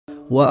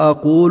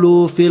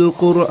وأقول في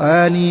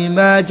القرآن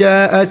ما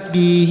جاءت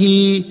به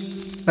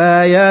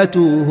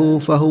آياته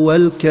فهو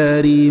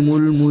الكريم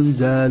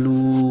المنزال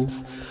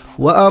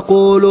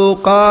وأقول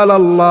قال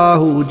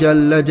الله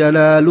جل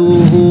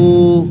جلاله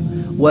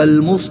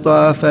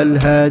والمصطفى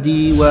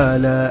الهادي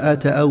ولا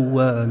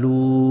أتأول.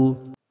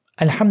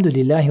 الحمد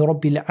لله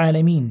رب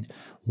العالمين،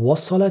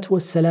 والصلاة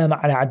والسلام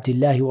على عبد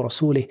الله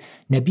ورسوله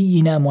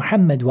نبينا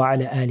محمد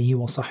وعلى آله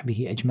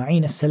وصحبه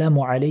أجمعين.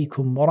 Assalamu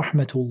alaikum wa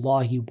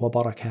rahmatullahi wa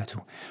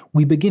barakatuh.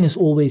 We begin as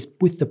always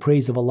with the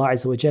praise of Allah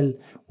Azza wa Jal.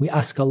 We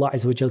ask Allah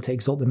Azza wa Jal to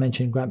exalt the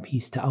mention and grant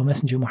peace to our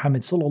Messenger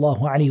Muhammad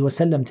sallallahu alaihi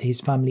wasallam, to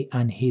his family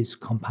and his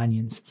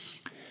companions.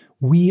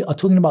 We are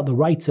talking about the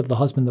rights of the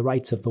husband, the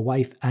rights of the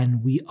wife,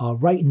 and we are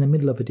right in the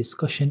middle of a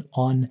discussion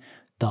on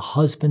the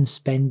husband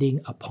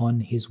spending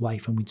upon his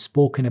wife. And we'd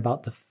spoken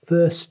about the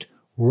first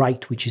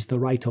right, which is the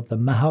right of the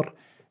mahar,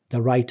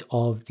 the right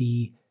of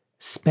the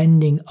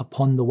spending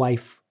upon the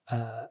wife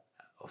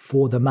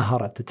for the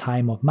mahar at the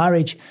time of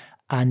marriage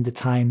and the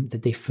time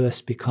that they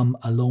first become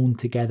alone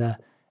together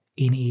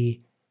in a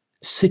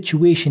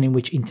situation in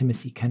which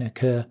intimacy can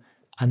occur,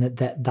 and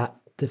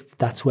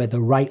that's where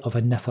the right of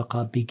a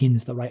nafaqah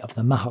begins, the right of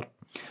the mahar.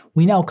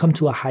 We now come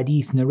to a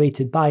hadith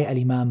narrated by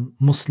Al-Imam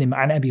Muslim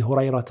an Abi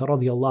Hurairah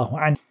radiyallahu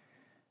anhu.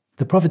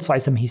 The Prophet sallallahu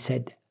alaihi wasallam, he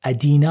said, a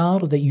dinar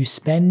that you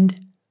spend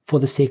for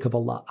the sake of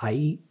Allah,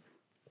 i.e.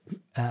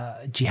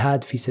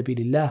 jihad fi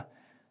sabilillah,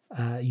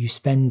 you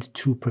spend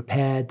to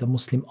prepare the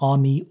Muslim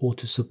army or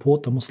to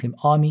support the Muslim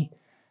army.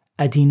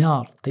 A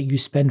dinar that you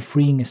spend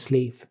freeing a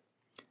slave.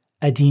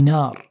 A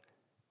dinar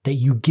that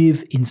you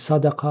give in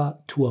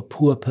sadaqah to a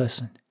poor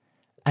person.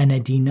 And a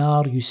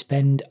dinar you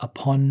spend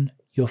upon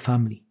your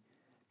family.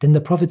 Then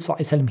the Prophet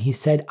ﷺ, he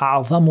said,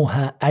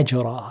 أَعْظَمُهَا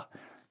أَجْرًا,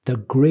 the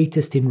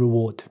greatest in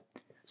reward.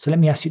 So let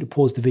me ask you to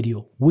pause the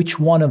video. Which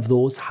one of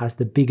those has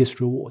the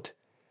biggest reward?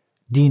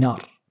 Dinar.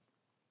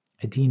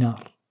 A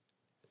dinar.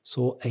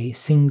 So a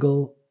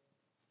single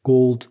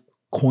gold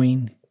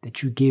coin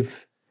that you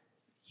give,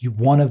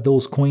 one of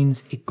those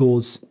coins, it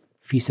goes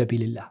fi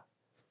sabilillah.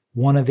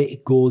 One of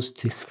it goes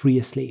to free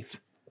a slave.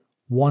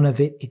 One of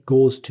it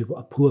goes to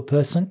a poor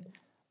person.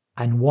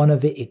 And one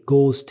of it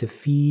goes to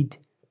feed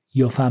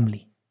your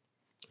family.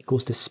 It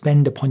goes to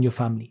spend upon your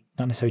family.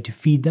 Not necessarily to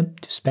feed them,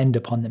 to spend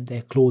upon them,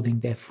 their clothing,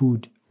 their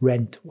food,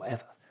 rent,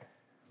 whatever.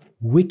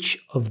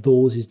 Which of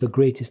those is the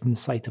greatest in the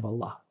sight of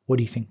Allah? What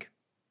do you think?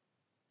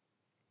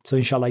 So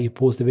inshallah, you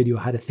pause the video,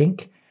 had a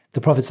think.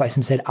 The Prophet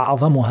ﷺ said,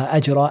 أَعْظَمُهَا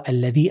أَجْرًا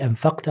الَّذِي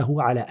أَنفَقْتَهُ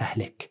عَلَى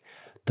أَهْلِكَ.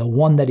 The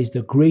one that is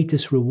the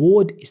greatest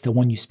reward is the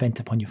one you spent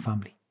upon your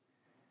family.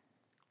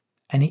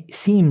 And it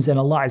seems, and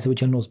Allah Azza wa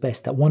Jalla knows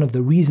best, that one of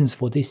the reasons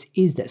for this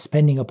is that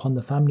spending upon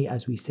the family,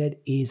 as we said,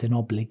 is an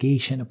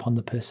obligation upon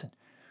the person.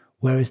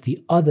 Whereas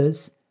the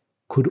others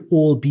could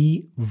all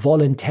be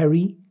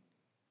voluntary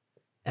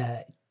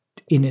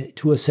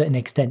to a certain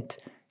extent.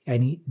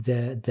 And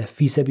the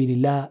fi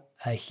sabilillah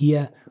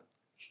here,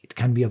 it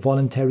can be a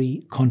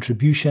voluntary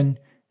contribution.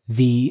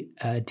 The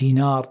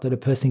dinar that a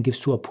person gives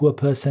to a poor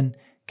person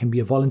can be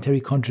a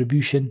voluntary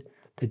contribution.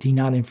 The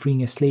dinar in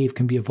freeing a slave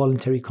can be a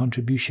voluntary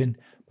contribution.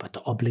 But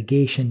the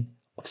obligation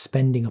of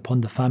spending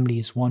upon the family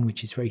is one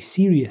which is very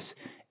serious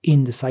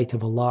in the sight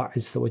of Allah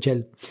Azza wa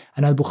Jal.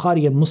 And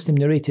Al-Bukhari and Muslim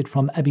narrated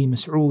from Abi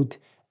Mas'ud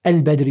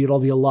Al-Badri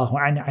radiyallahu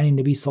anhu عن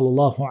النبي صلى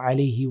الله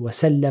عليه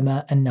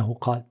وسلم أنه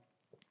قال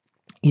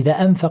إذا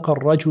أنفق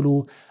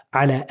الرجل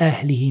على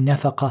أهله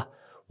نفقة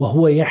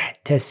وهو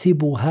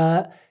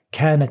يحتسبها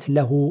كانت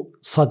له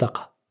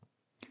صدقة.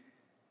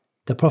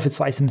 The Prophet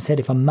ﷺ said,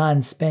 if a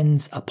man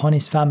spends upon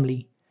his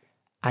family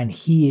and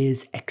he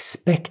is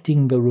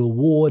expecting the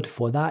reward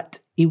for that,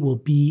 it will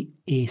be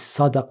a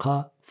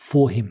sadaqah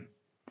for him.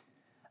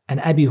 And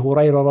Abi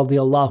Hurairah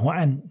radiyallahu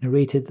anhu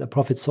narrated the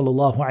Prophet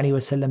sallallahu alaihi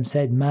wasallam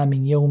said, ما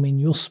من يوم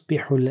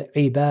يصبح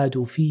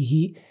العباد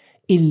فيه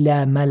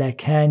إلا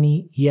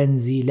ملكان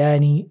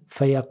ينزلان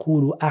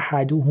فيقول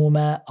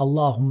أحدهما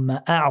اللهم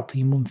أعط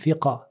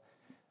منفقا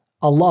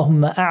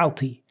اللهم أعط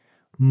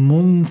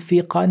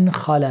منفقا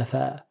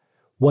خلفا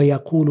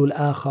ويقول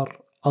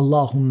الآخر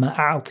اللهم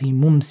أعط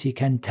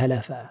ممسكا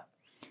تلفا.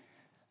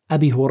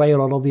 Abi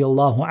Hurairah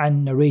radiyallahu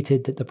anhu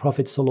narrated that the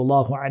Prophet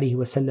sallallahu alaihi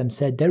wasallam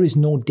said, there is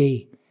no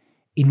day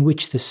in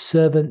which the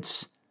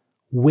servants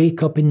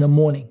wake up in the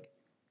morning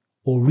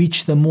or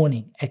reach the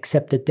morning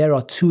except that there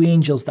are two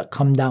angels that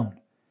come down.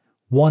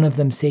 One of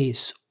them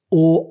says,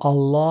 O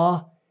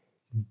Allah,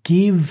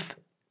 give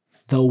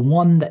the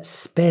one that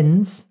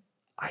spends,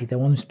 the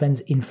one who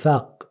spends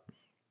infaq,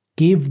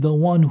 give the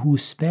one who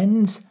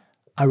spends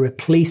a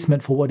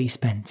replacement for what he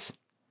spends.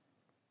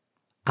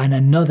 And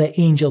another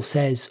angel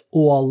says,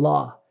 O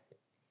Allah,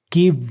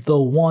 give the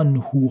one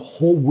who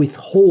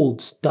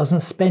withholds, doesn't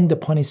spend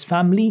upon his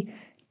family,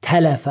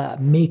 talafa,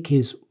 make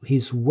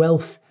his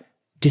wealth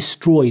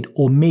destroyed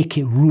or make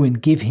it ruin,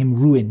 give him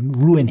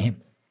ruin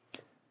him.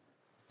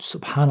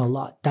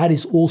 Subhanallah, that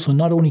is also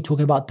not only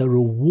talking about the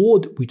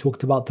reward, we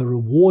talked about the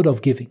reward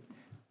of giving,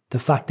 the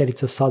fact that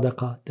it's a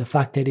sadaqah, the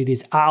fact that it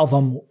is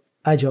a'zam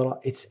ajra,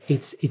 it's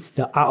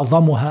the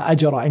a'zamuha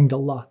ajra inda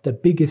Allah, the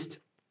biggest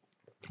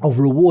of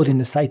reward in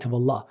the sight of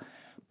Allah.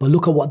 But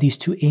look at what these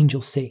two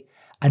angels say.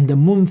 And the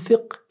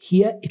munfiq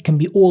here, it can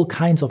be all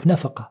kinds of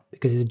nafaqah,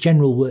 because it's a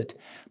general word.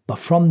 But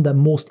from the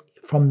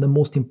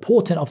most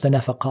important of the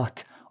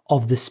nafaqat,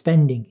 of the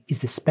spending, is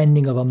the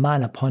spending of a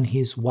man upon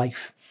his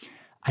wife.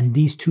 And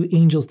these two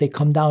angels, they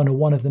come down, and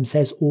one of them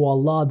says, "O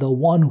Allah, the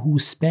one who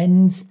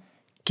spends,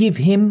 give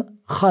him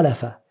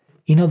khalafa."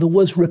 In other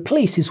words,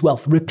 replace his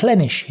wealth,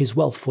 replenish his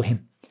wealth for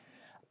him.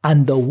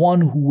 And the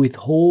one who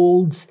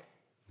withholds,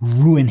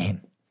 ruin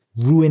him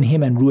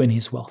and ruin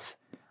his wealth.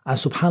 And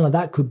subhanAllah,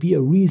 that could be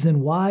a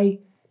reason why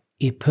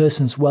a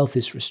person's wealth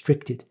is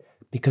restricted,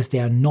 because they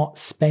are not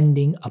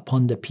spending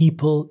upon the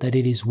people that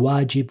it is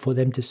wajib for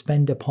them to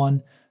spend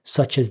upon,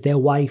 such as their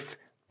wife,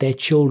 their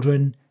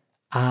children,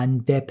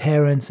 and their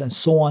parents, and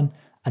so on.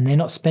 And they're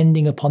not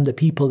spending upon the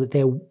people that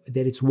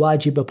it's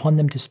wajib upon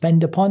them to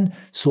spend upon.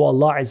 So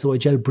Allah Azza wa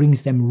Jal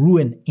brings them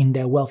ruin in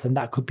their wealth. And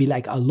that could be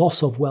like a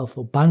loss of wealth,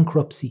 or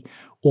bankruptcy,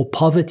 or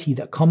poverty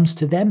that comes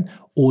to them,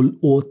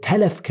 or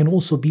telef can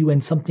also be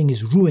when something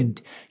is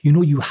ruined. You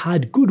know, you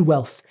had good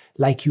wealth,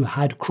 like you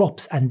had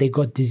crops and they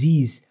got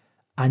disease,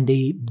 and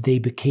they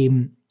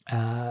became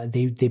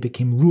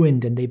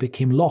ruined and they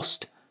became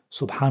lost.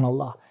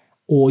 Subhanallah.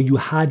 Or you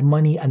had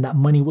money and that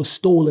money was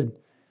stolen.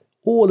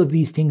 All of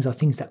these things are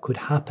things that could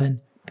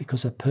happen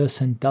because a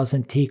person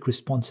doesn't take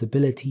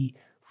responsibility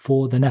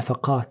for the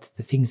nafaqat,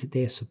 the things that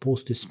they are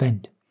supposed to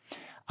spend.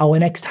 Our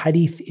next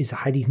hadith is a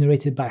hadith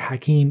narrated by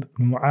Hakim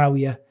ibn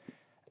Muawiyah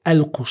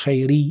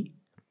al-Qushayri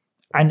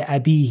عن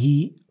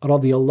أبيه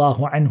رضي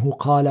الله عنه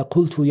قال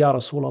قلت يا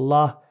رسول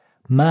الله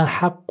ما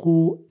حق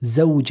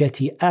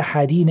زوجة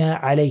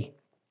أحدنا عليه.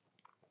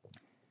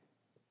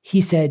 He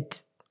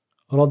said,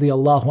 رضي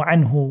الله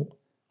عنه,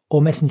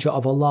 O Messenger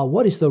of Allah,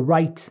 what is the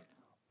right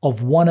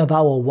of one of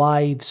our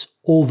wives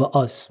over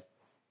us?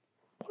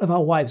 One of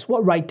our wives,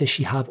 what right does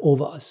she have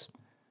over us?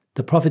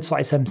 The Prophet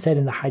ﷺ said,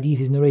 in the hadith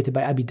is narrated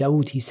by Abi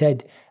Dawood, he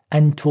said,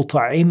 أن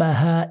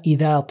تطعمها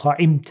إذا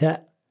طعمت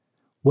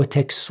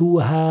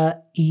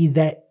وتكسوها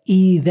إذا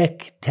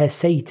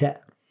اكتسيت.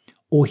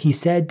 Or he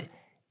said,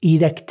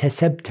 إذا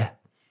اكتسبت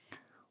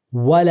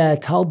ولا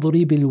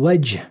تضرب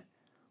الوجه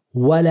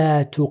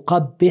ولا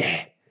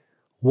تقبح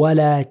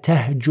ولا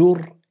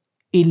تهجر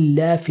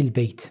إلا في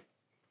البيت.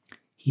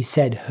 He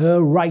said,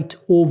 her right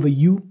over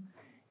you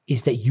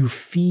is that you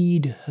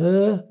feed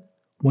her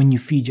when you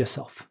feed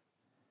yourself,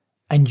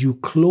 and you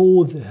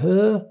clothe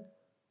her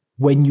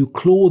when you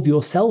clothe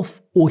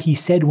yourself, or he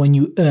said when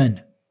you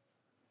earn.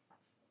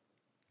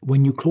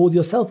 When you clothe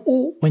yourself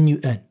or when you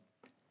earn.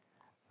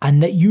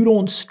 And that you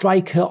don't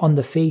strike her on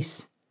the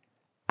face,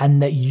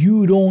 and that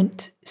you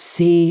don't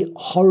say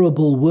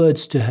horrible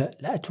words to her.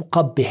 لا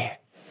تقبح.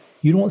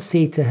 You don't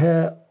say to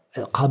her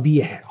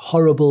qabih,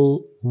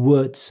 horrible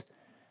words.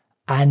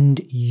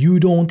 And you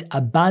don't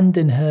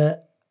abandon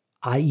her,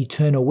 i.e.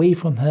 turn away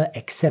from her,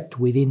 except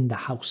within the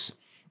house.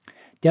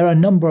 There are a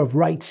number of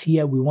rights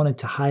here. We wanted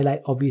to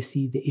highlight,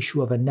 obviously, the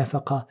issue of a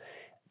nafaqah,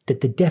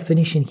 that the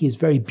definition here is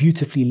very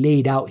beautifully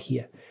laid out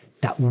here,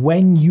 that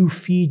when you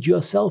feed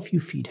yourself, you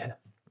feed her.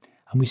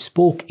 And we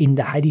spoke in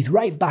the hadith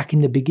right back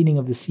in the beginning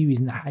of the series,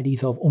 in the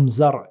hadith of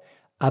Zar,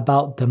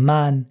 about the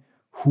man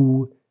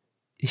who,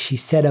 she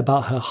said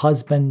about her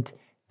husband,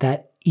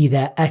 that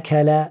إِذَا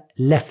أَكَلَ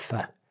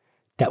لَفَّ,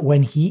 that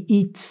when he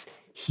eats,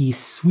 he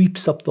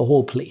sweeps up the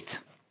whole plate.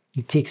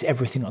 He takes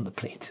everything on the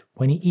plate.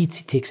 When he eats,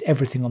 he takes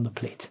everything on the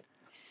plate.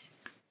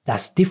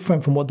 That's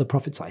different from what the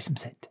Prophet ﷺ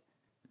said.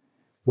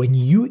 When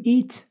you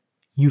eat,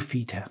 you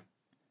feed her.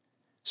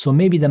 So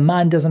maybe the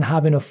man doesn't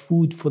have enough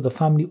food for the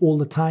family all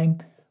the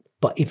time,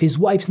 but if his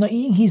wife's not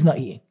eating, he's not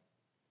eating.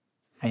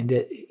 And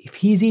if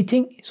he's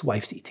eating, his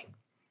wife's eating.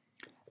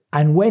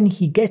 And when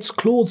he gets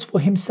clothes for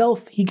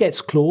himself, he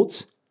gets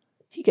clothes.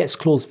 He gets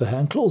clothes for her.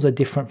 And clothes are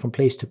different from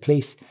place to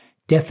place.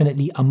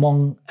 Definitely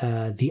among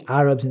the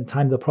Arabs in the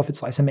time of the Prophet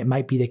ﷺ, it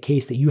might be the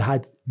case that you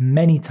had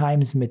many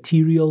times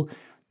material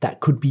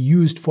that could be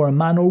used for a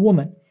man or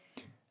woman.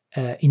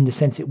 In the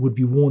sense it would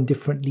be worn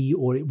differently,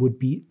 or it would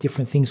be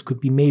different things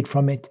could be made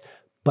from it.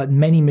 But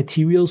many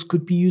materials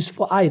could be used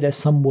for either.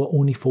 Some were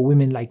only for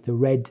women, like the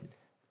red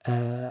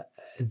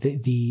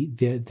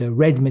the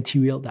red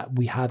material that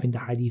we have in the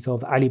hadith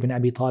of Ali bin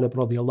Abi Talib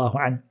radiallahu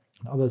anhu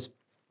and others.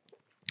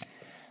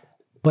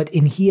 But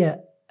in here,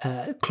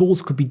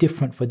 clothes could be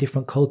different for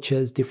different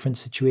cultures, different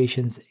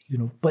situations,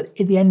 But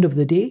at the end of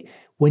the day,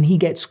 when he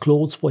gets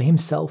clothes for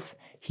himself,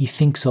 he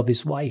thinks of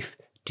his wife.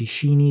 Does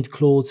she need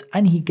clothes?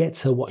 And he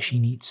gets her what she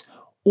needs.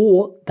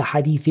 Or the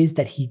hadith is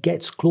that he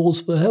gets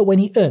clothes for her when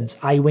he earns.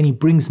 When he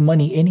brings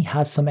money in, he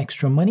has some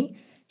extra money.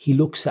 He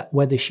looks at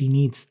whether she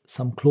needs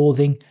some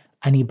clothing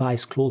and he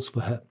buys clothes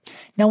for her.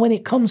 Now, when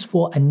it comes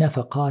for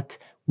an-nafaqat,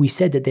 we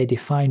said that they're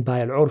defined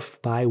by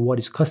al-urf, by what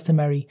is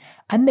customary,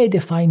 and they're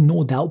defined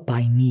no doubt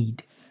by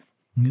need.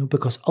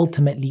 Because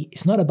ultimately,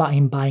 it's not about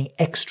him buying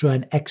extra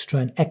and extra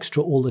and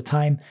extra all the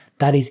time.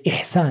 That is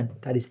ihsan.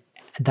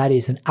 That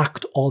is an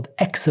act of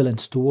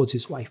excellence towards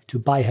his wife, to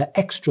buy her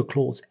extra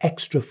clothes,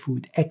 extra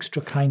food,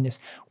 extra kindness.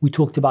 We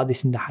talked about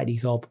this in the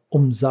hadith of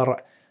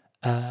Zar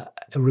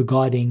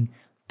regarding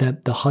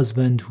the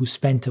husband who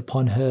spent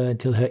upon her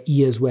until her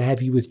ears were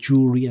heavy with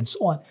jewelry and so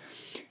on.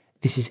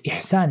 This is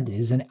ihsan, this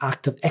is an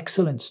act of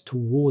excellence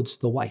towards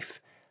the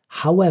wife.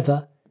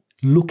 However,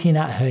 looking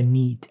at her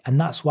need, and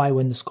that's why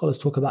when the scholars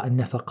talk about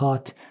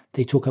an-nafaqat,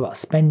 they talk about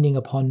spending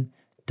upon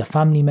the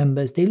family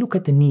members, they look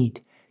at the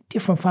need.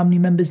 Different family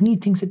members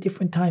need things at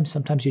different times.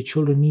 Sometimes your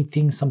children need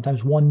things,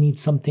 sometimes one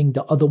needs something,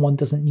 the other one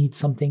doesn't need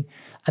something.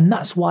 And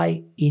that's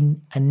why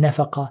in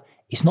an-nafaqa,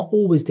 it's not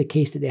always the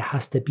case that there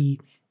has to be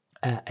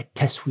a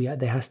taswiyah,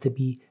 there has to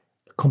be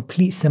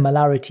complete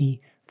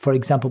similarity, for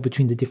example,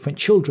 between the different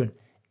children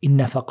in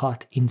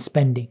nafaqat, in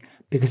spending,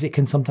 because it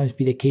can sometimes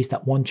be the case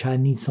that one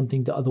child needs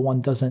something, the other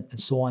one doesn't, and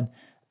so on.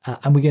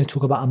 And we're going to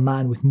talk about a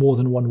man with more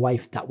than one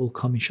wife. That will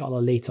come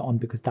inshallah later on,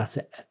 because that's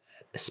a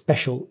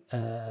special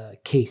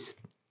case.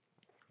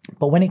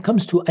 But when it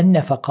comes to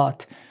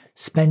an-nafaqat,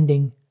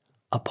 spending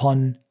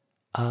upon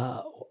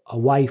a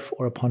wife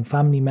or upon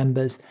family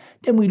members,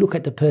 then we look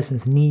at the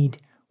person's need,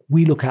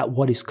 we look at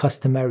what is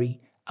customary,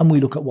 and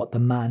we look at what the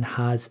man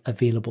has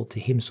available to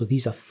him. So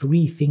these are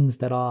three things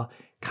that are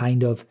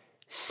kind of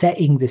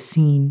setting the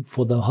scene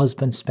for the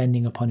husband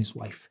spending upon his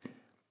wife.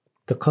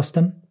 The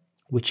custom,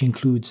 which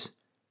includes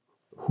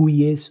who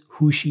he is,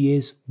 who she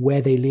is,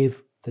 where they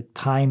live, the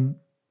time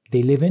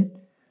they live in.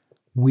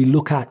 We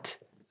look at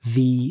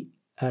the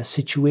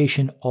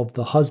situation of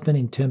the husband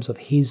in terms of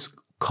his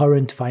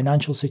current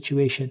financial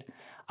situation.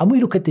 And we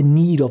look at the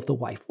need of the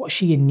wife. What's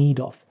she in need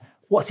of?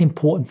 What's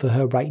important for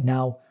her right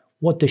now?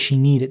 What does she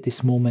need at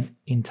this moment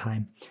in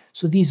time?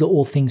 So these are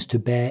all things to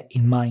bear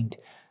in mind.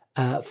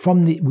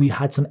 We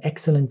had some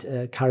excellent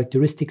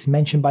characteristics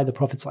mentioned by the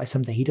Prophet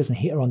ﷺ, that he doesn't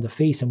hit her on the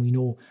face, and we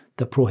know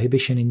the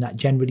prohibition in that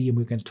generally, and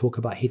we're going to talk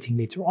about hitting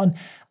later on.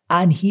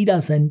 And he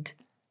doesn't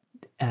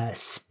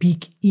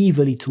speak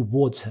evilly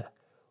towards her,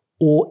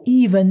 or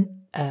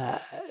even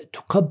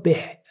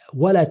tuqabbih,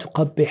 wala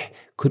tuqabbih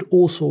could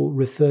also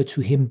refer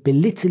to him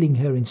belittling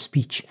her in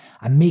speech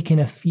and making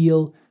her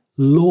feel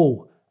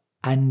low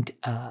and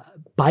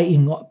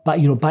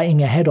biting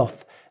her head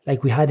off,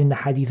 like we had in the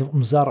hadith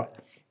of Zar',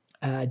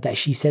 that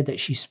she said that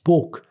she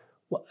spoke,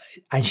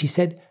 and she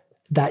said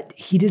that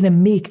he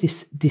didn't make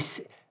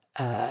this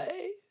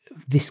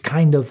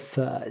kind of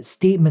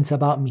statements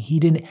about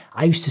me.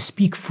 I used to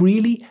speak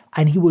freely,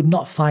 and he would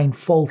not find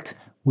fault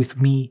with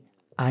me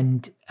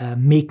and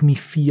make me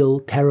feel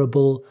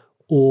terrible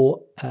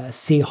or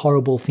say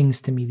horrible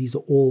things to me. These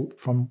are all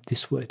from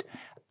this word.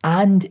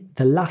 And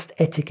the last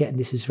etiquette, and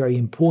this is very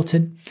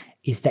important,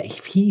 is that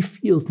if he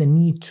feels the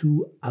need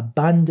to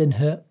abandon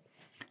her,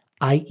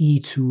 i.e.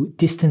 to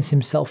distance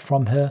himself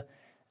from her,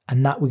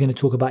 and that we're going to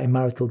talk about in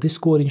marital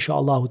discord,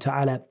 inshallah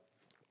ta'ala,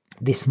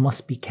 this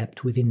must be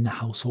kept within the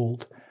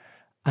household.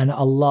 And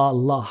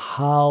Allah,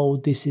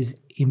 how this is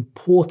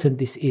important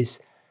this is,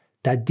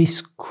 that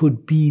this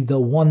could be the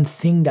one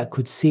thing that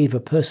could save a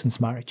person's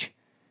marriage.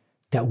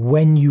 That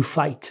when you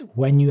fight,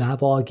 when you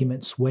have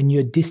arguments, when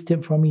you're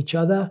distant from each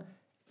other,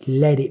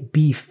 let it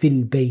be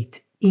fil bayt,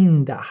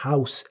 in the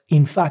house.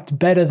 In fact,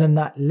 better than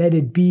that, let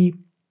it be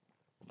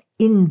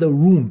in the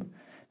room.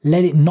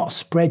 Let it not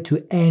spread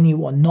to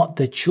anyone, not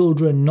the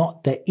children,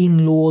 not the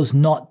in-laws,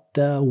 not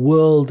the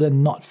world,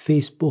 and not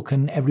Facebook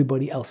and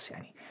everybody else.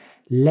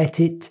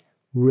 Let it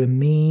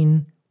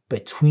remain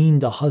between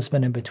the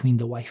husband and between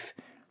the wife.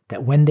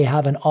 That when they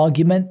have an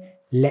argument,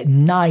 let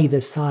neither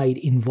side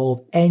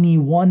involve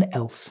anyone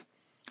else,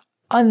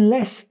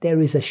 unless there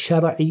is a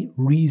shara'i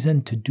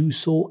reason to do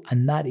so,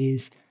 and that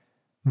is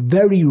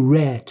very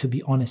rare, to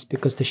be honest,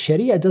 because the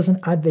Sharia doesn't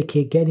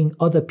advocate getting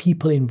other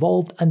people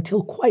involved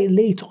until quite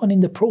late on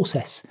in the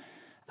process.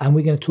 And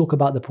we're going to talk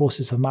about the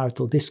process of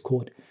marital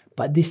discord.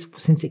 But this,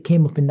 since it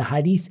came up in the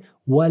hadith,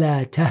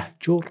 وَلَا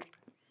تَهْجُرْ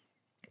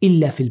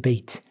إِلَّا فِي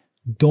الْبَيْتِ,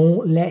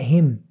 don't let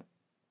him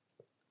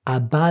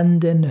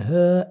abandon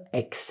her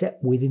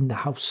except within the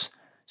house.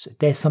 So if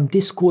there's some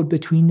discord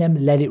between them,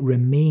 let it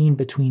remain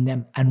between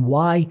them. And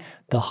why?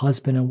 The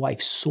husband and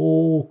wife,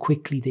 so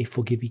quickly they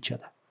forgive each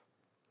other.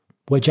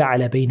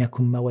 وَجَعَلَ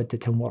بَيْنَكُمْ مَوَدَّةً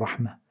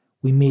وَرَحْمَةً,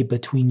 we made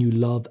between you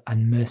love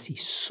and mercy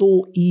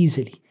so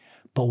easily.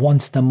 But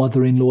once the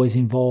mother-in-law is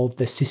involved,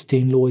 the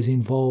sister-in-law is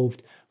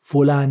involved,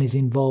 Fulan is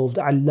involved,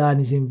 Allan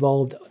is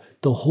involved,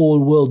 the whole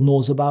world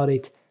knows about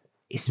it,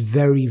 it's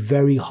very,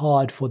 very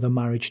hard for the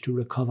marriage to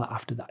recover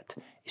after that.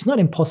 It's not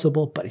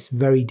impossible, but it's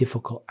very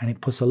difficult, and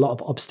it puts a lot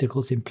of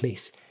obstacles in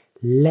place.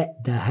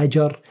 Let the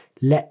hajar,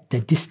 let the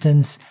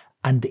distance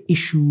and the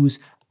issues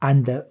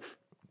and the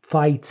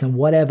fights and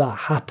whatever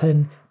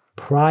happen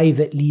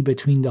privately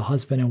between the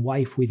husband and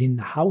wife within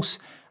the house,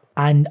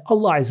 and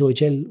Allah Azza wa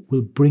Jal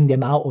will bring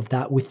them out of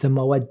that with the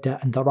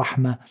mawadda and the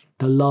rahmah,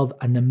 the love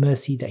and the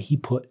mercy that He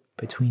put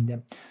between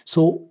them.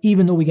 So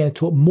even though we're going to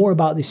talk more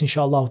about this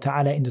inshallah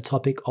ta'ala in the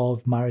topic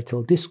of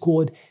marital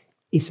discord,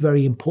 it's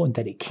very important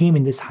that it came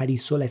in this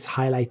hadith, so let's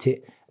highlight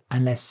it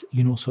and let's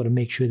sort of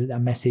make sure that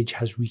that message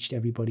has reached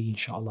everybody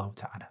inshallah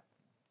ta'ala.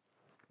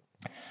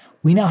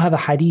 We now have a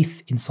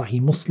hadith in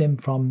Sahih Muslim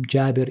from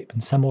Jabir ibn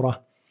Samurah,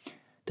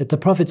 that the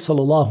Prophet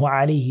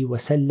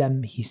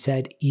ﷺ, he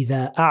said,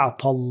 إِذَا أَعْطَى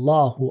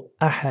اللَّهُ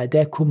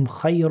أَحَدَكُمْ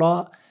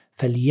خَيْرًا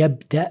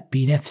فَلْيَبْدَأْ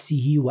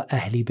بِنَفْسِهِ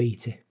وَأَهْلِ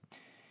بَيْتِهِ.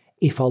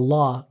 If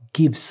Allah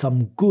gives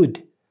some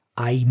good,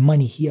 i.e.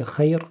 money here,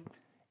 khair,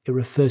 it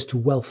refers to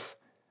wealth.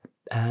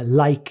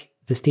 Like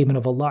the statement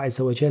of Allah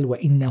Azza wa Jal,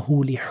 وَإِنَّهُ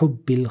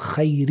لِحُبِّ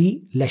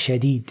الْخَيْرِ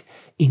لَشَدِيدٌ.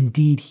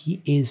 Indeed,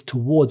 He is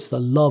towards the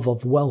love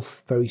of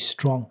wealth very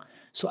strong.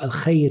 So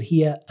al-khair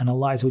here, and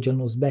Allah Azza wa Jal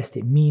knows best,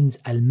 it means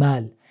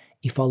al-mal.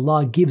 If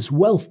Allah gives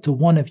wealth to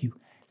one of you,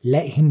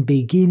 let him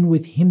begin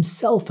with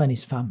himself and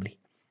his family.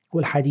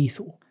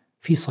 وَالْحَدِيثُ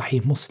في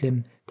صحيح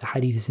Muslim, the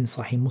hadith is in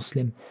Sahih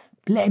Muslim.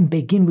 Let him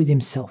begin with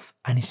himself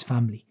and his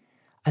family.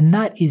 And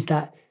that is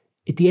that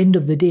at the end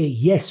of the day,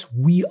 yes,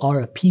 we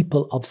are a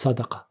people of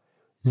sadaqah.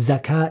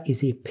 Zakah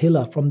is a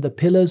pillar from the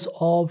pillars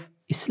of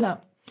Islam.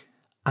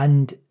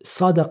 And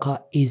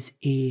sadaqah is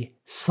a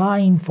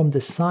sign from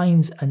the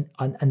signs and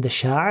the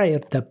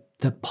sha'air,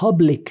 the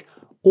public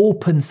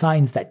open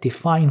signs that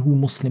define who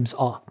Muslims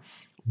are.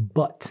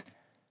 But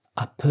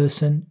a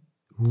person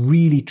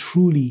really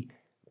truly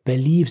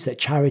believes that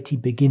charity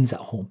begins at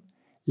home.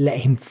 Let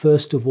him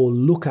first of all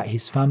look at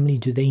his family.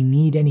 Do they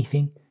need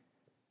anything?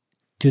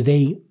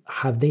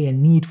 Have they a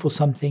need for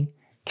something?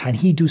 Can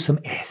he do some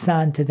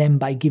ihsan to them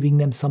by giving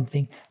them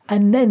something?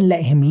 And then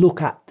let him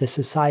look at the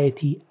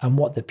society and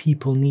what the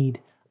people need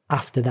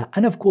after that.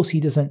 And of course, he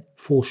doesn't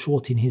fall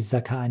short in his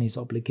zakah and his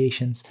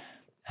obligations,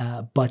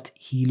 but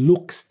he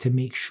looks to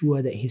make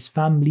sure that his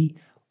family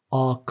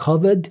are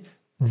covered.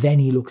 Then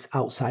he looks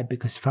outside,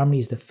 because family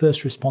is the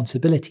first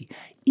responsibility.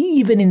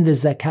 Even in the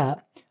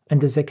zakah, and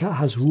the zakah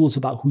has rules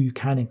about who you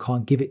can and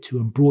can't give it to.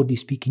 And broadly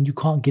speaking, you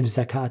can't give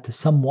zakah to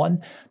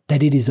someone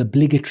that it is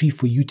obligatory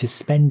for you to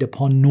spend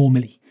upon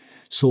normally.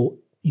 So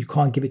you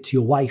can't give it to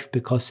your wife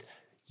because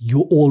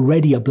you're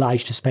already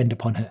obliged to spend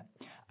upon her.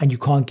 And you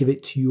can't give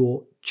it to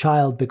your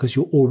child because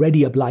you're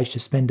already obliged to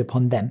spend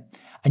upon them.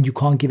 And you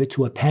can't give it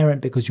to a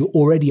parent because you're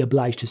already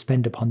obliged to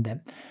spend upon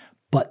them.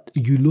 But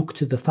you look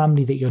to the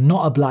family that you're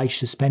not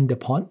obliged to spend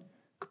upon.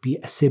 Could be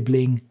a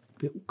sibling,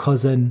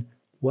 cousin,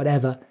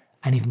 whatever.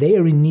 And if they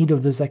are in need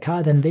of the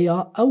zakah, then they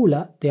are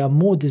awla, they are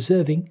more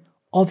deserving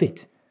of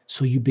it.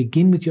 So you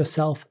begin with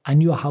yourself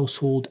and your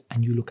household,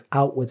 and you look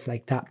outwards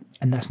like that.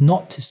 And that's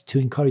not to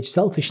encourage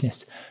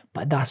selfishness,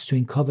 but that's to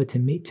encourage to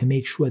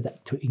make sure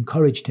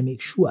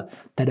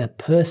that a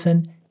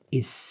person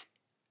is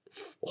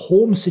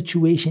home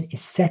situation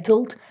is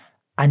settled,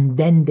 and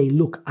then they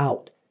look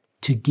out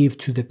to give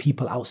to the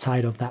people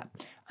outside of that.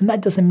 And that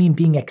doesn't mean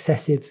being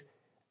excessive.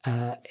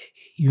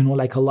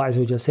 Like Allah Azza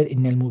wa Jalla said,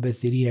 إِنَّ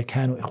الْمُبَذِّرِينَ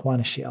كَانُوا إِخْوَانَ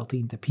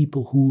الشَّيَاطِينَ. The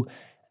people who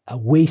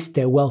waste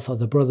their wealth are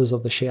the brothers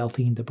of the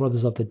shayateen, the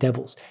brothers of the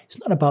devils. It's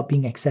not about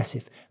being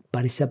excessive,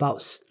 but it's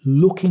about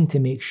looking to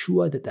make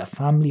sure that their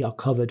family are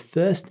covered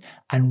first,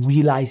 and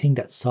realizing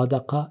that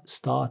sadaqah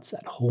starts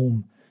at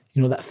home.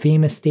 That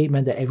famous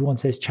statement that everyone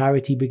says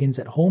charity begins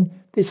at home.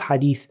 This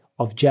hadith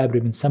of Jabir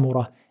ibn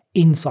Samurah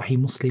in Sahih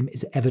Muslim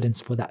is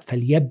evidence for that.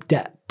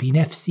 فَلْيَبْدَأْ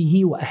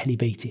بِنَفْسِهِ وَأَهْلِ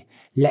بَيْتِهِ.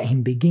 Let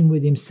him begin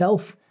with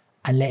himself,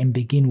 and let him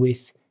begin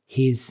with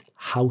his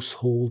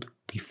household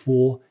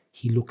before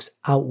he looks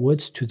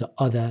outwards to the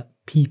other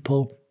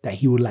people that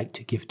he would like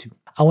to give to.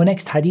 Our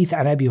next hadith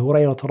عن أبي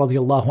هريرة رضي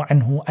الله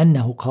عنه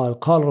أنه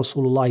قال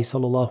رسول الله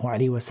صلى الله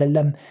عليه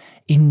وسلم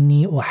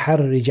إني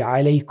أحرج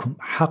عليكم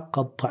حق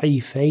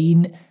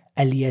الضعيفين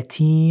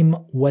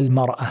اليتيم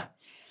والمرأة.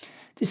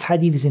 This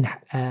hadith is in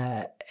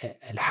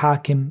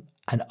Al-Hakim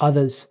and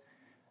others,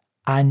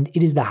 and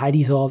it is the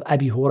hadith of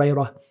Abi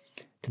Hurairah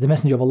that the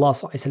Messenger of Allah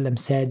صلى الله عليه وسلم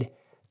said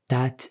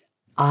that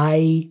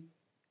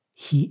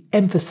he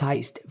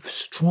emphasized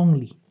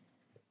strongly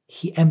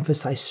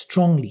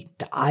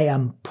that I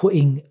am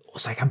putting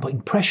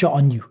pressure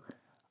on you.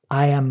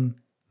 I am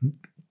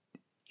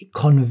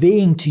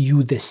conveying to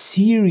you the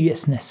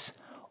seriousness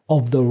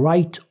of the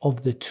right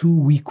of the two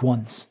weak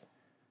ones,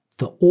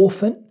 the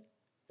orphan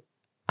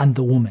and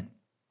the woman.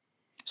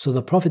 So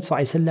the Prophet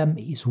ﷺ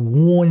is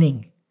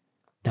warning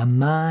the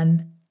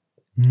man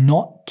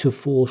not to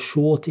fall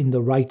short in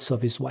the rights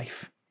of his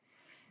wife.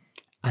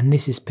 And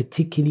this is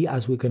particularly,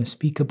 as we're going to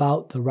speak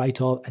about, the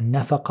right of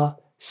an-nafaqah.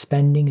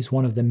 Spending is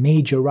one of the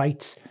major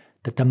rights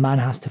that the man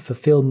has to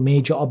fulfill,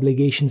 major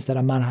obligations that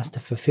a man has to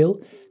fulfill.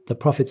 The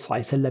Prophet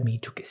ﷺ, he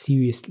took it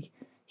seriously.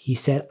 He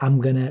said, I'm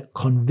going to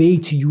convey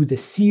to you the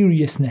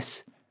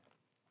seriousness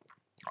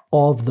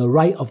of the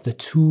right of the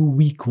two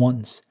weak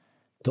ones,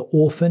 the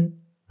orphan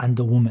and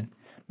the woman.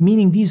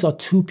 Meaning these are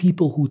two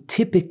people who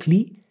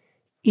typically,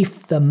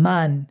 if the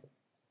man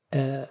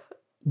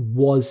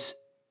was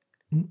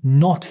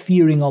not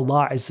fearing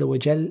Allah Azza wa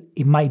Jal,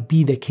 it might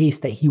be the case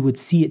that he would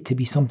see it to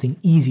be something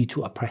easy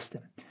to oppress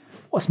them.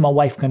 What's my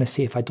wife going to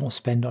say if I don't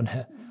spend on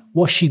her?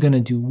 What's she going to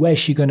do? Where's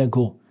she going to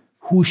go?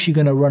 Who's she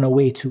going to run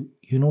away to?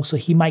 So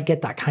he might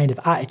get that kind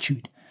of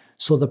attitude.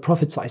 So the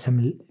Prophet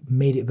ﷺ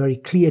made it very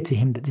clear to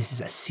him that this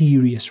is a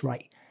serious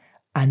right,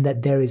 and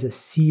that there is a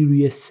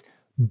serious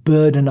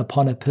burden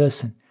upon a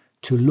person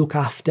to look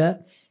after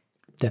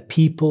the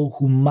people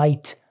who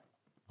might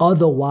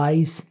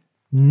otherwise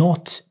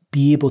not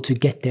be able to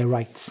get their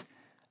rights.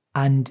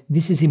 And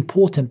this is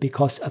important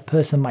because a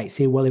person might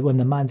say, well, when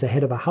the man's a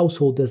head of a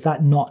household, does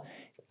that not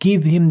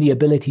give him the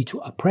ability to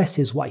oppress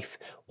his wife?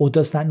 Or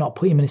does that not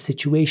put him in a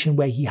situation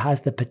where he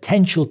has the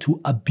potential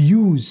to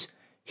abuse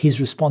his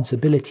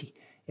responsibility?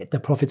 The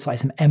Prophet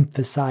ﷺ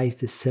emphasized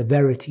the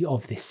severity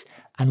of this.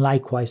 And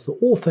likewise, the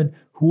orphan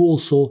who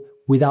also,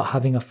 without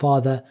having a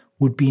father,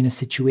 would be in a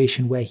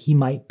situation where he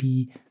might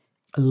be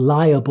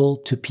liable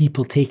to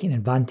people taking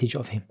advantage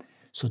of him.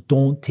 So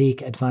don't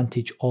take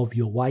advantage of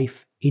your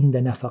wife in the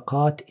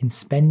nafaqat, in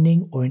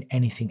spending, or in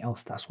anything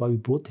else. That's why we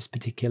brought this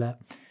particular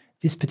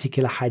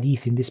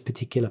hadith in this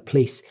particular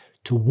place,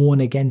 to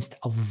warn against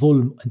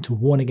al-dhulm and to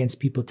warn against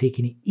people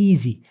taking it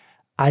easy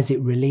as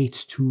it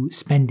relates to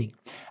spending.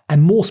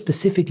 And more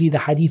specifically, the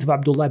hadith of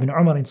Abdullah ibn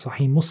Umar in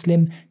Sahih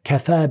Muslim,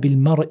 كَفَى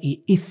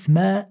بِالْمَرْءِ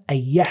إِثْمًا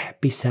أَن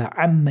يَحْبِسَ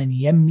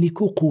عَمَّنْ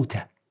يَمْلِكُ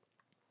قُوتَهُ.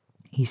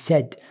 He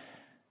said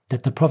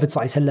that the Prophet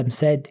ﷺ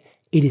said,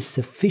 it is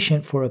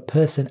sufficient for a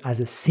person as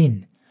a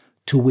sin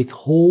to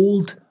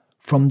withhold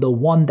from the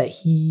one that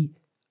he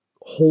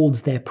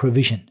holds their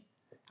provision,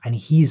 and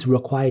he's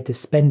required to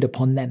spend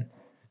upon them.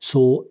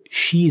 So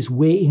she's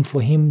waiting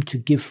for him to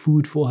give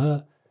food for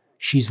her.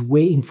 She's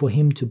waiting for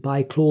him to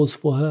buy clothes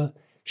for her.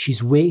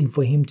 She's waiting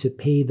for him to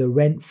pay the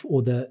rent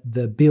or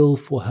the bill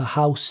for her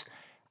house,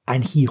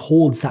 and he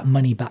holds that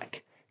money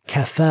back.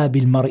 كَفَى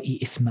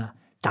بِالْمَرْءِ إِثْمًا.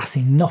 That's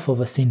enough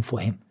of a sin for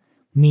him.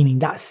 Meaning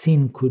that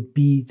sin could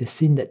be the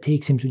sin that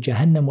takes him to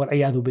Jahannam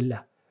وَالْعِيَاذُ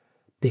بِاللَّهِ,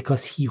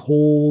 because he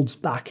holds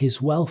back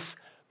his wealth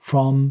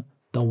from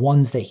the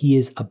ones that he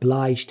is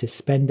obliged to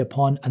spend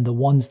upon and the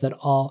ones that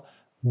are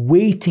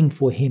waiting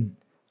for him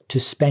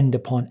to spend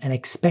upon and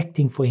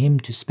expecting for him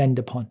to spend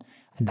upon.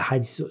 And the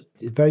hadith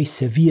is a very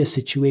severe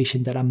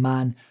situation that a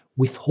man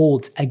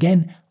withholds.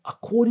 Again,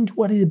 according to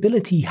what his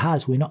ability he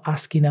has. We're not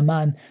asking a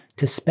man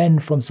to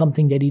spend from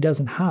something that he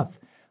doesn't have,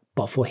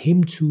 but for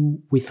him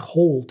to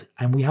withhold.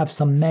 And we have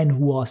some men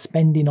who are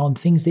spending on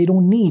things they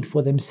don't need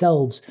for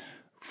themselves,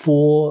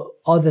 for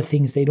other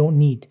things they don't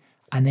need.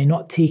 And they're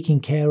not taking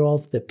care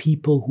of the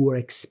people who are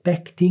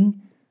expecting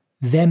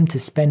them to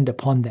spend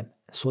upon them.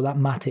 So that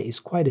matter is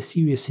quite a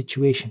serious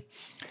situation.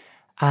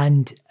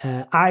 And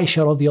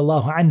Aisha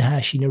radiallahu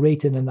anha, she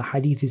narrated, and the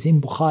hadith is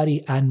in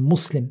Bukhari and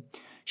Muslim.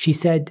 She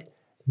said,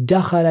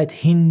 دخلت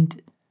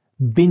هند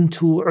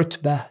بنت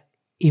عتبة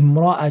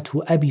امرأة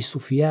أبي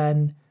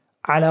سفيان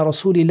على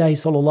رسول الله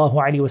صلى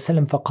الله عليه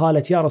وسلم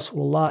فقالت يا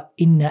رسول الله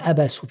إن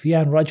أبا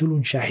سفيان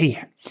رجل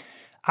شحيح.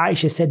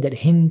 Aisha said that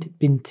Hind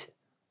bint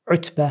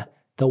Utbah,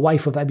 the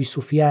wife of Abu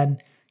Sufyan,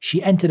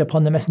 she entered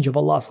upon the Messenger of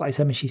Allah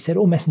and she said,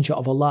 O Messenger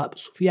of Allah, Abu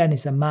Sufyan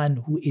is a man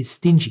who is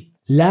stingy.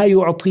 لا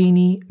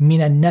يعطيني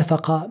من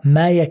النفقة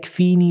ما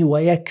يكفيني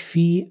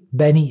ويكفي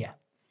بني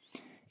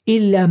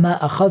إلا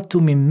ما أخذت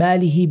من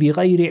ماله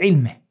بغير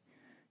علمه.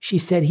 She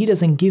said, he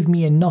doesn't give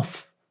me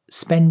enough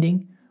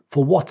spending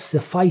for what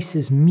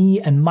suffices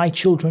me and my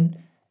children,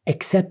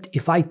 except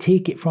if I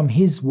take it from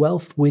his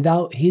wealth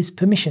without his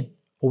permission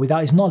or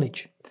without his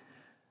knowledge.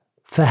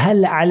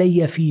 فهل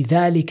علي في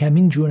ذلك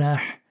من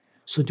جناح.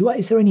 So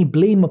is there any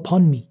blame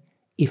upon me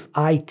if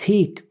I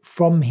take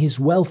from his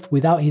wealth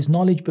without his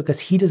knowledge, because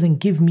he doesn't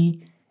give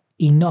me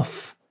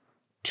enough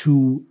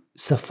to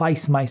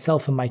suffice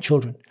myself and my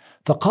children?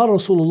 فقال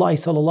رسول الله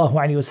صلى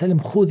الله عليه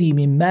وسلم خذي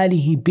من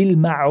ماله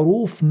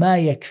بالمعروف ما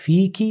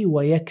يكفيك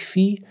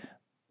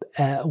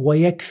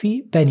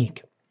ويكفي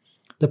بنيك.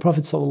 The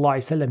Prophet صلى الله عليه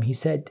وسلم, he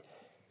said,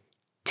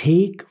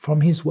 take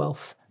from his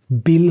wealth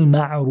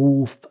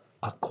بالمعروف,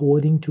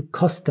 according to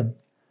custom,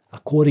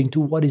 according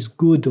to what is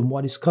good and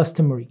what is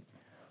customary,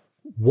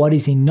 what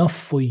is enough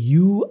for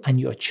you and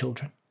your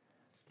children.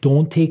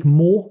 Don't take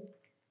more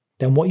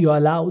than what you're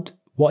allowed,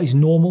 what is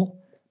normal,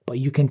 but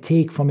you can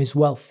take from his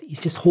wealth. He's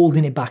just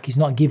holding it back, he's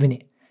not giving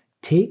it.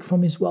 Take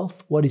from his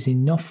wealth what is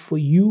enough for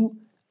you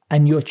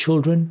and your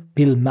children,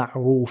 bil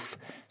ma'roof.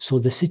 So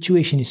the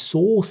situation is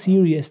so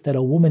serious that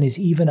a woman is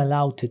even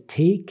allowed to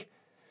take.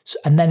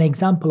 And then an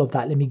example of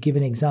that, let me give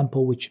an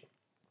example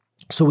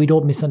so we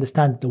don't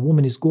misunderstand that the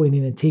woman is going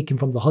in and taking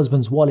from the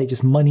husband's wallet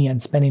just money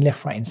and spending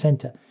left, right and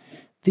center.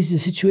 This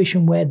is a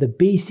situation where the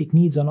basic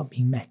needs are not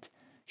being met.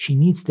 She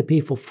needs to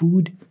pay for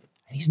food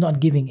and he's not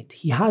giving it.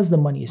 He has the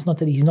money. It's not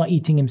that he's not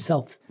eating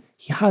himself.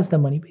 He has the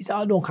money, but he says,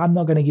 oh, look, I'm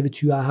not going to give it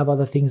to you. I have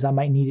other things I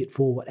might need it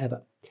for,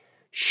 whatever.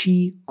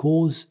 She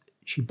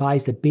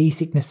buys the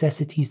basic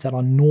necessities that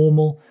are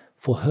normal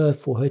for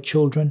her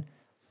children,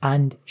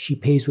 and she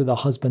pays with her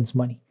husband's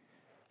money.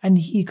 And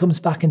he comes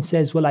back and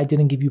says, well, I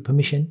didn't give you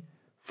permission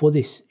for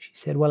this. She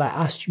said, well, I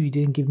asked you, you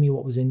didn't give me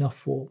what was enough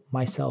for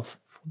myself,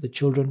 for the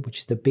children, which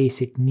is the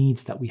basic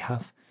needs that we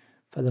have.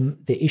 For them,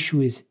 the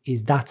issue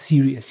is that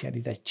serious,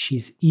 that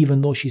she's,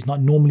 even though she's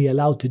not normally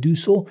allowed to do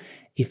so,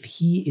 if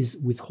he is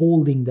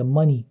withholding the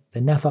money, the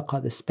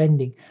nafaqah, the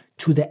spending,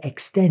 to the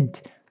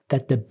extent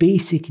that the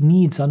basic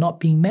needs are not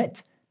being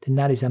met, then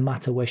that is a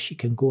matter where she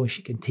can go and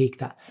she can take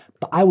that.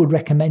 But I would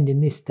recommend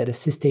that a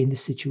sister in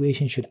this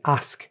situation should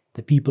ask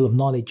the people of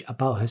knowledge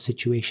about her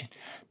situation,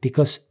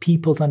 because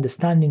people's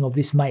understanding of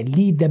this might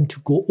lead them to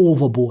go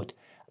overboard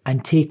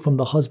and take from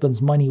the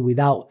husband's money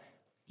without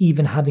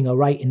even having a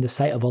right in the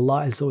sight of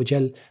Allah Azza wa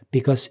Jal,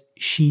 because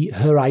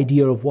her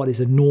idea of what is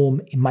a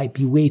norm, it might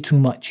be way too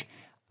much.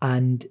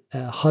 And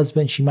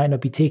she might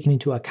not be taking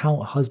into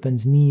account a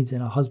husband's needs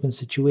and a husband's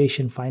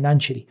situation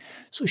financially.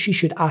 So she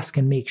should ask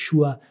and make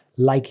sure,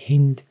 like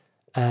Hind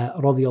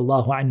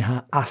radiallahu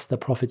anha asked the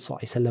Prophet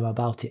ﷺ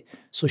about it.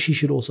 So she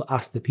should also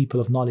ask the people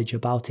of knowledge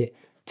about it,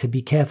 to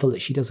be careful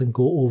that she doesn't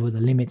go over the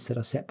limits that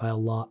are set by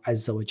Allah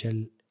Azza wa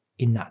Jal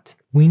in that.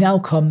 We now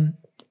come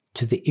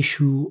to the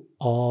issue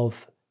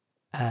of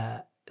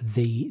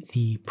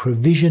the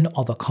provision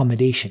of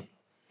accommodation.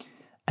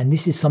 And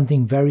this is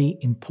something very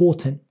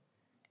important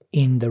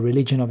in the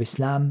religion of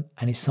Islam,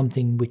 and is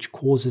something which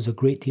causes a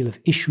great deal of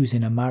issues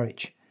in a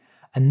marriage.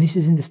 And this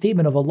is in the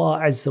statement of Allah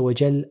Azza wa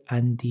Jal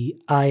and the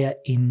ayah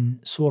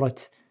in Surah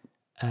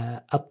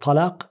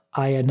At-Talaq,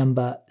 ayah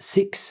number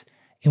 6,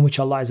 in which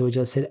Allah Azza wa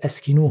Jal said,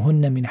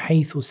 أَسْكِنُوهُنَّ مِنْ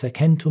حَيْثُ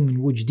سَكَنْتُم مِنْ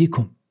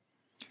وُجْدِكُمْ.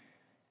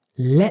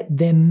 Let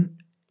them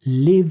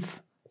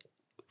live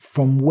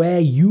from where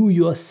you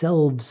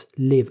yourselves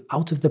live,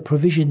 out of the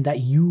provision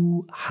that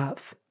you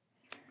have.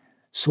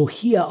 So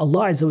here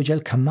Allah Azza wa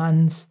Jal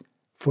commands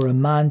for a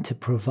man to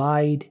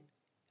provide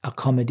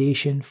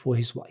accommodation for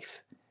his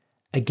wife.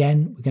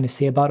 Again, we're going to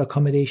say about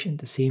accommodation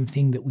the same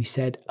thing that we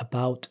said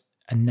about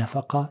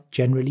an-nafaqa,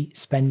 generally,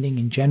 spending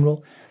in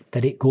general,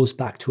 that it goes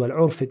back to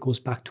al-urf, it goes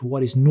back to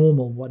what is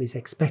normal, what is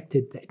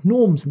expected, the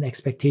norms and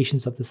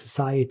expectations of the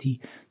society,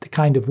 the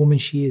kind of woman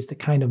she is, the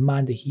kind of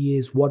man that he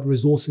is, what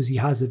resources he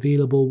has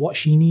available, what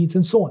she needs,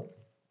 and so on.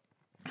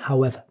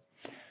 However,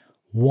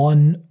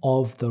 one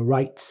of the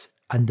rights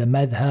and the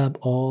madhab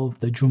of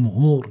the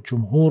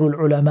Jumhur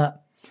al-Ulama,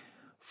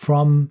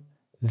 from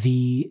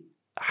the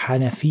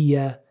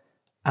Hanafiya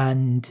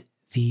and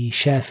the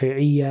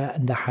Shafi'iyya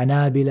and the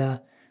Hanabila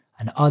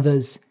and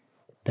others,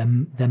 the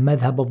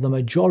madhab of the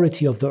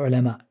majority of the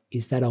ulama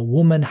is that a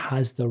woman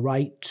has the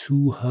right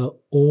to her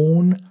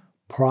own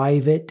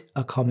private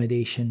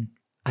accommodation.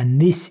 And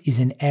this is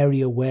an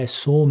area where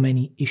so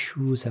many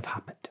issues have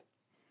happened.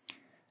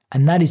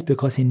 And that is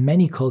because in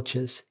many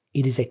cultures,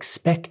 it is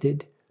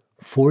expected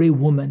for a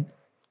woman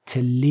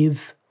to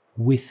live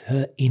with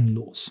her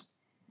in-laws.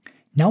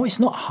 Now, it's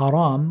not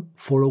haram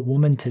for a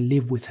woman to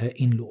live with her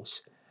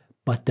in-laws,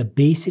 but the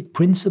basic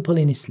principle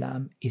in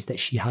Islam is that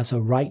she has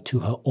a right to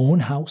her own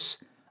house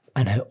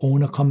and her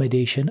own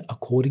accommodation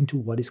according to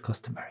what is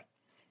customary.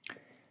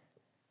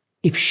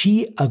 If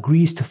she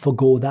agrees to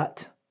forgo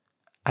that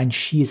and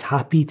she is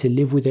happy to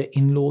live with her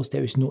in-laws,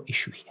 there is no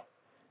issue here.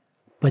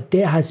 But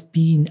there has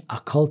been a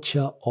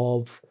culture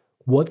of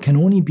what can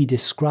only be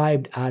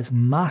described as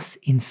mass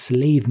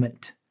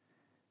enslavement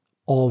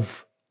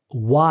of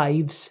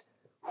wives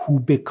who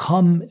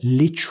become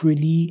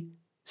literally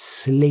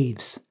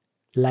slaves,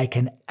 like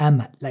an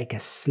amat, like a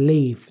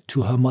slave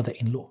to her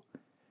mother-in-law.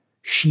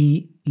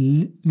 She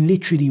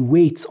literally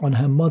waits on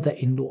her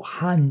mother-in-law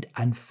hand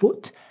and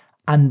foot,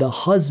 and the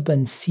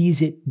husband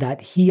sees it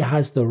that he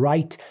has the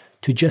right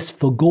to just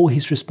forgo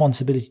his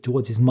responsibility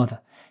towards his mother.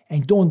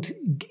 And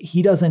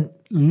he doesn't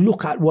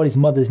look at what his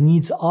mother's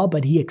needs are,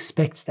 but he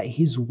expects that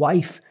his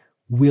wife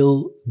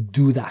will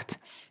do that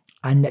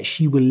and that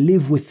she will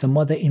live with the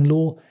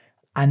mother-in-law.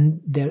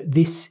 And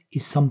this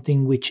is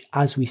something which,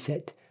 as we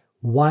said,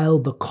 while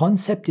the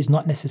concept is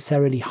not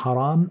necessarily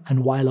haram,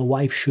 and while a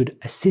wife should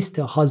assist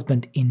her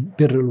husband in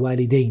birr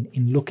al-walidain,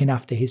 in looking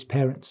after his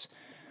parents,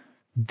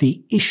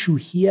 the issue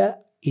here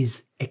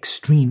is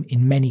extreme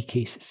in many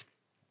cases.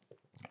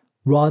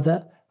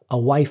 Rather, a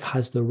wife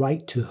has the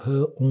right to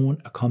her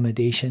own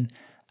accommodation,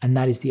 and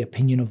that is the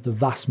opinion of the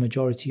vast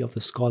majority of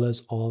the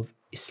scholars of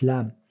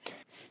Islam.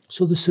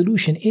 So the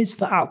solution is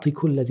فَأَعْطِ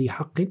كُلَّ ذِي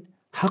حَقٍّ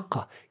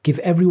حَقَّهُ. Give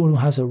everyone who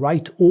has a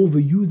right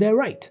over you their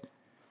right.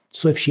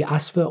 So if she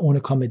asks for her own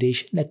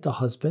accommodation, let the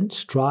husband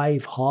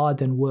strive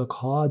hard and work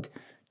hard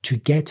to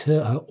get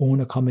her own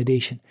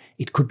accommodation.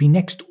 It could be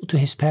next door to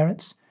his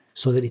parents,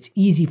 so that it's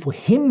easy for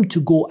him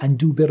to go and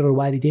do birr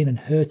al-walidain and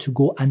her to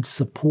go and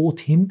support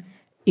him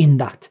in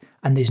that.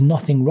 And there's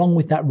nothing wrong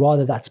with that.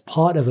 Rather, that's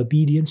part of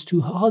obedience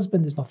to her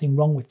husband. There's nothing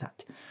wrong with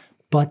that.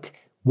 But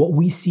what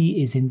we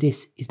see is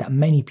that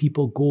many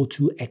people go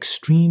to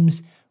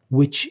extremes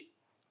which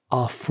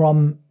are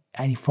from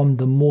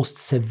the most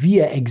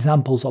severe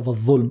examples of a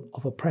dhulm,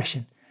 of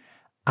oppression.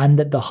 And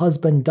that the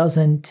husband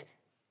doesn't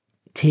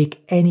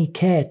take any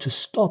care to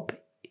stop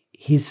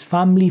his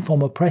family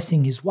from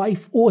oppressing his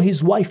wife or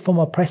his wife from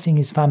oppressing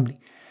his family.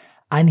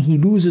 And he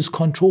loses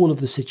control of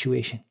the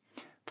situation.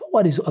 For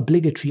what is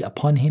obligatory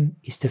upon him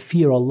is to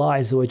fear Allah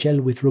Azza wa Jal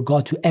with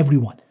regard to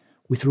everyone,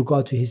 with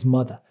regard to his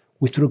mother,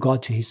 with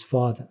regard to his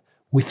father,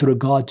 with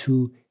regard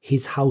to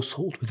his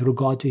household, with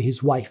regard to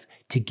his wife,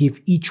 to give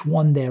each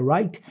one their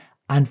right,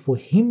 and for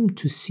him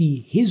to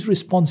see his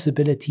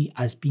responsibility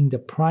as being the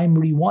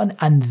primary one,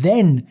 and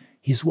then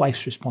his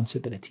wife's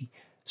responsibility.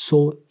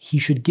 So he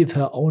should give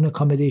her own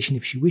accommodation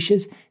if she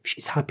wishes. If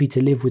she's happy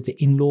to live with the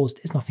in-laws,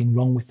 there's nothing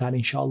wrong with that,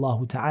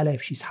 inshallah ta'ala,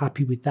 if she's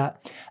happy with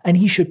that. And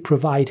he should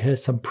provide her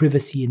some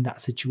privacy in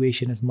that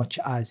situation as much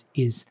as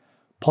is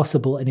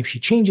possible. And if she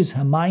changes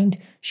her mind,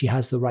 she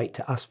has the right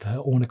to ask for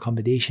her own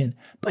accommodation.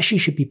 But she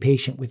should be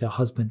patient with her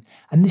husband.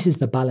 And this is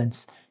the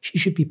balance. She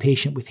should be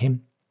patient with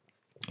him.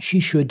 She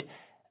should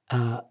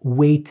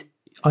wait,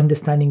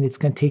 understanding that it's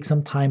going to take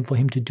some time for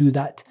him to do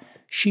that.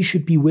 She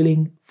should be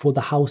willing for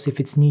the house, if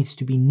it needs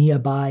to be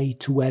nearby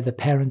to where the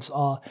parents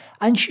are.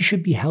 And she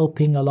should be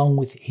helping along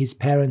with his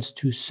parents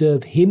to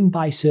serve him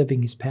by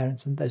serving his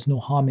parents. And there's no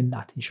harm in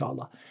that,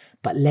 inshallah.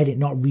 But let it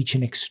not reach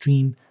an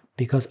extreme,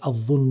 because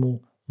al-dhulmu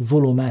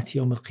dhulumat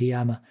yawm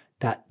al-qiyamah,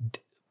 that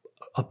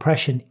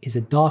oppression is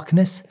a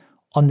darkness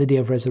on the day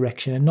of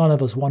resurrection. And none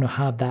of us want to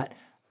have that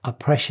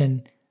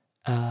oppression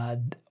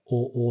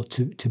or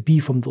to be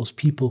from those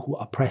people who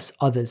oppress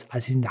others,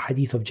 as in the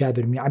hadith of Jabir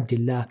ibn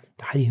Abdullah,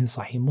 the hadith in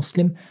Sahih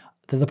Muslim,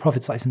 that the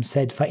Prophet ﷺ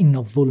said, فَإِنَّ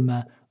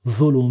الظُّلْمَ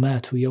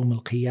ظُلُمَاتُ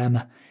يَوْمِ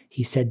الْقِيَامَةِ.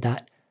 He said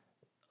that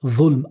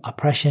dhulm,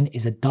 oppression,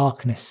 is a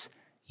darkness,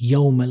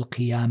 يَوْمَ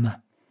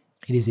الْقِيَامَةِ.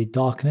 It is a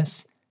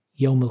darkness,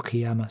 يَوْمَ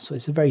الْقِيَامَةِ. So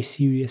it's a very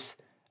serious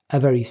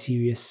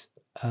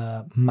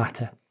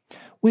matter.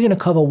 We're going to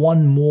cover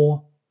one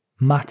more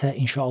matter,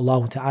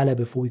 inshaAllah ta'ala,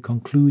 before we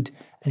conclude,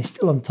 and it's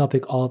still on the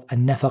topic of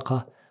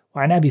النفقة.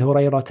 وعن أبي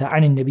هريرة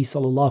عن النبي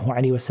صلى الله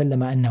عليه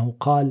وسلم أنه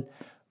قال: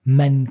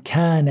 من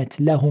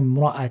كانت له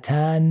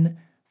امرأتان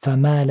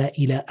فمال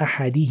إلى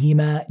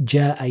أحدهما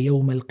جاء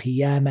يوم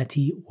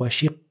القيامة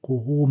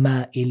وشقه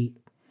مائل.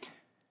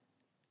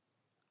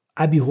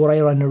 Abi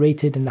Hurairah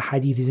narrated, and the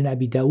hadith is in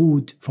Abi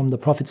Dawood, from the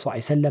Prophet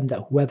ﷺ,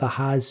 that whoever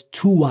has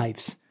two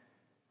wives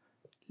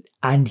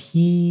and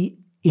he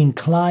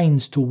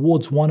inclines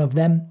towards one of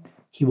them,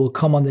 he will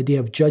come on the day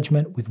of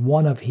judgment with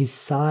one of his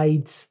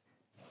sides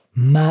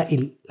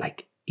ma'il,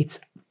 like it's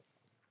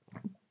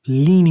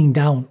leaning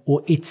down,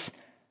 or it's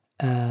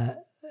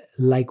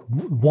like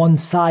one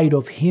side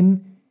of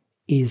him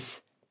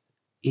is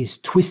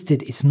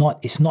twisted. It's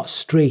not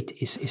straight.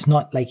 It's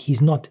not like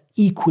he's not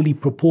equally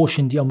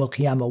proportioned yawm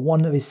al-qiyamah.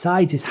 One of his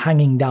sides is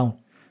hanging down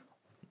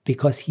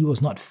because he was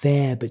not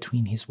fair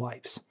between his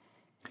wives.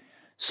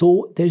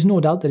 So there's no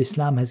doubt that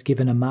Islam has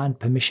given a man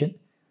permission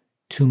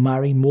to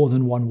marry more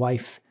than one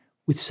wife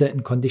with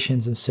certain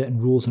conditions and certain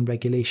rules and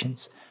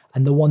regulations.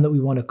 And the one that we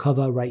want to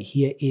cover right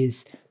here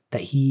is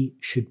that he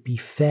should be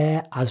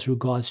fair as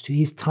regards to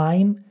his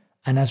time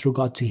and as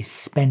regards to his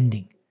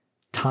spending.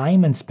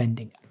 Time and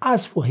spending.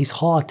 As for his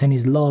heart and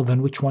his love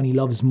and which one he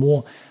loves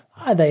more,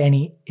 either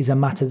any is a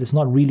matter that's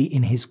not really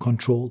in his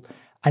control,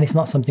 and it's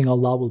not something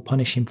Allah will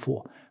punish him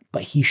for.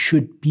 But he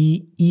should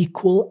be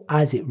equal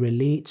as it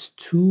relates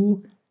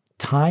to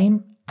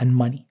time and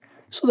money.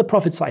 So the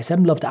Prophet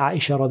ﷺ loved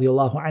Aisha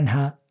radiallahu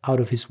anha out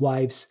of his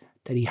wives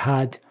that he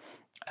had.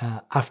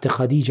 After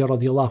Khadija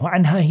radiallahu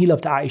anha, he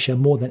loved Aisha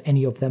more than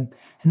any of them.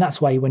 And that's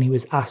why when he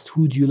was asked,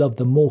 who do you love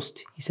the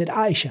most? He said,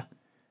 Aisha.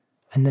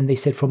 And then they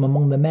said, from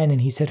among the men,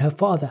 and he said, her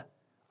father,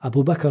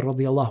 Abu Bakr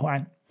radiallahu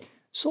anhu.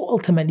 So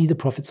ultimately the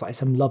Prophet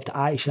ﷺ loved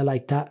Aisha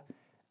like that.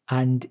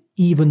 And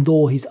even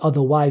though his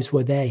other wives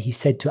were there, he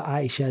said to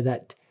Aisha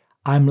that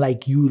I'm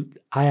like you,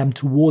 I am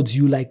towards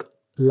you like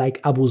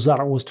Abu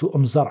Zar was to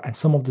Zar. And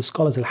some of the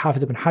scholars,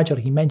 Al-Hafidh ibn Hajar,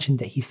 he mentioned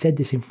that he said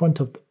this in front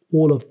of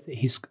all of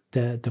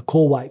the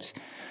co-wives.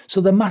 So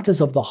the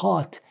matters of the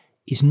heart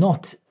is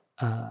not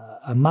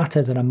a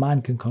matter that a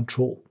man can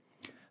control.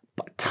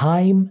 But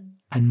time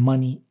and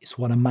money is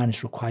what a man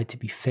is required to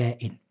be fair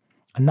in.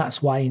 And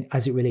that's why,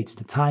 as it relates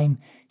to time,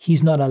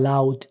 he's not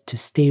allowed to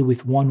stay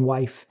with one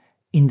wife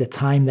in the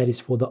time that is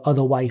for the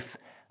other wife.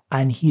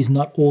 And he's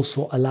not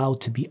also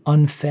allowed to be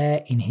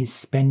unfair in his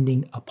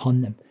spending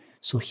upon them.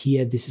 So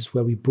here, this is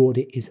where we brought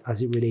it, is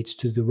as it relates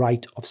to the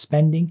right of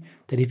spending,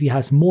 that if he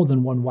has more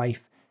than one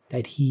wife,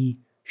 that he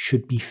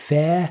should be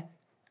fair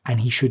and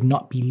he should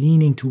not be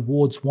leaning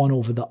towards one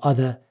over the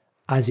other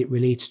as it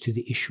relates to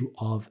the issue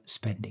of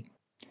spending.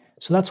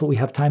 So that's what we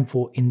have time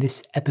for in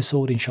this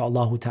episode,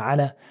 inshaAllah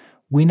ta'ala.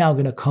 We're now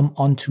going to come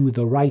onto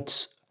the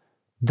rights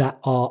that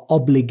are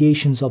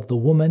obligations of the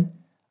woman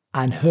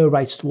and her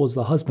rights towards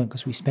the husband,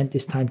 because we spent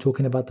this time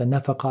talking about the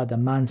nafaqah, the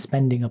man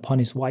spending upon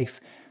his wife.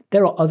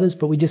 There are others,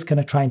 but we're just going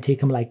to try and take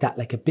them like that,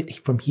 like a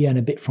bit from here and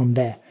a bit from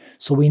there.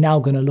 So we're now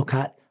going to look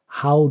at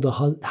how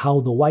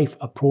the wife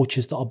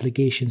approaches the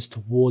obligations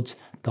towards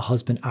the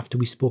husband after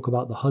we spoke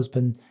about the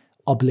husband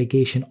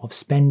obligation of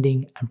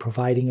spending and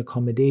providing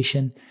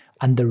accommodation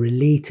and the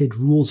related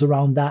rules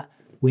around that.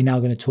 We're now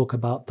going to talk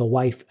about the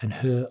wife and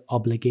her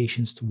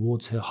obligations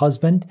towards her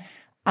husband.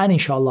 And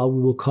inshallah,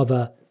 we will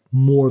cover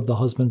more of the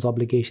husband's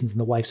obligations and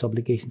the wife's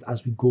obligations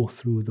as we go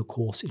through the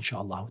course,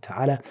 inshallah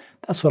ta'ala.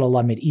 That's what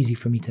Allah made easy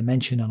for me to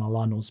mention, and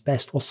Allah knows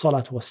best.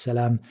 Wassalatu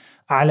wassalam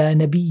ala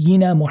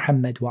nabiyyina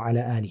Muhammad wa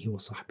ala alihi wa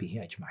sahbihi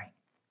ajma'in.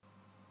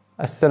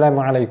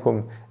 Assalamu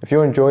alaikum. If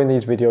you're enjoying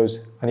these videos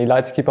and you'd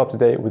like to keep up to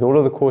date with all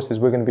of the courses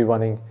we're going to be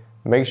running,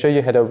 make sure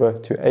you head over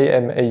to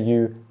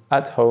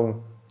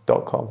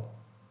amauathome.com.